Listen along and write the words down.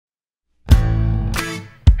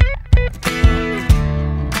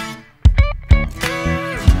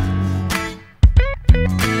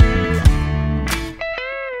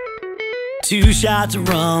2 shots of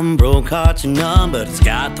rum, broke hearts are numb, but it's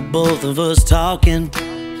got the both of us talking,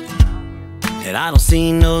 and I don't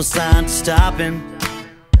see no sign to stopping.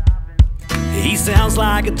 He sounds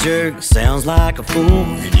like a jerk, sounds like a fool,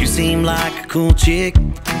 and you seem like a cool chick.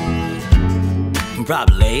 I'm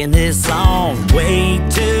probably laying this on way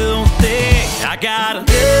too thick. I got a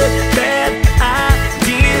good, bad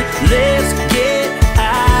idea, let's get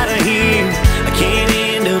out of here. I can't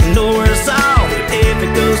end up nowhere solved, but if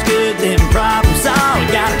it goes good, then problem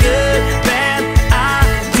solved. Got a good, bad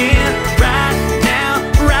idea right now,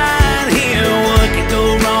 right here. What could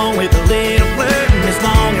go wrong with a little flirtin', as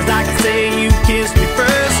long as I can say you kissed me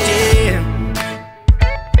first, yeah.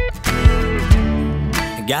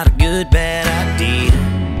 I got a good, bad idea.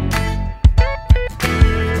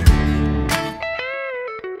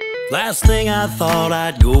 Last thing I thought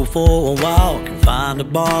I'd go for a walk and find a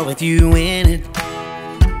bar with you in it.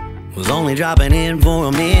 Was only dropping in for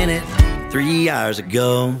a minute 3 hours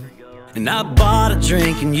ago. And I bought a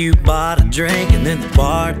drink and you bought a drink, and then the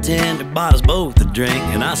bartender bought us both a drink.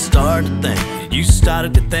 And I started to think, and you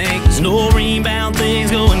started to think, there's no rebound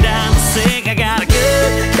things going down the sink. I got a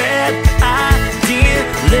good, bad idea,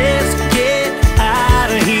 let's get out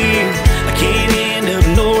of here. I can't end up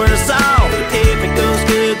nowhere solved, but if it goes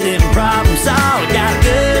good, then problem solved. Got a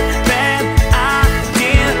good, bad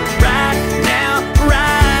idea right now,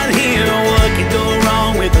 right here. What could go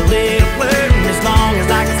wrong with a little flirtin', as long as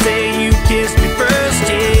I can say you kissed me first,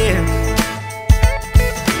 yeah.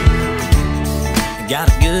 Got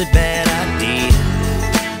a good, bad idea.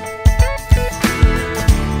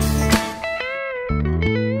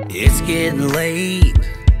 It's getting late,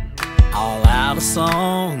 all out of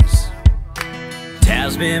songs,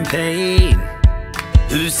 tab's been paid,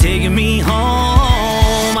 who's taking me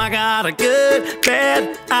home? I got a good,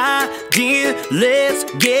 bad idea, let's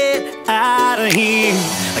get out of here.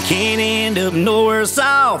 I can't end up nowhere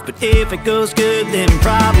solved, but if it goes good, then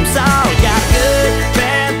problem solved. Got a good,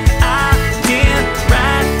 bad idea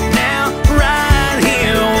right now, right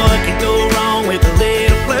here. What could go wrong with a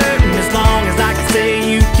little flirtin', as long as I can say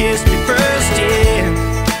you kissed me first, yeah.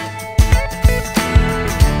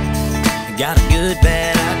 Got a good, bad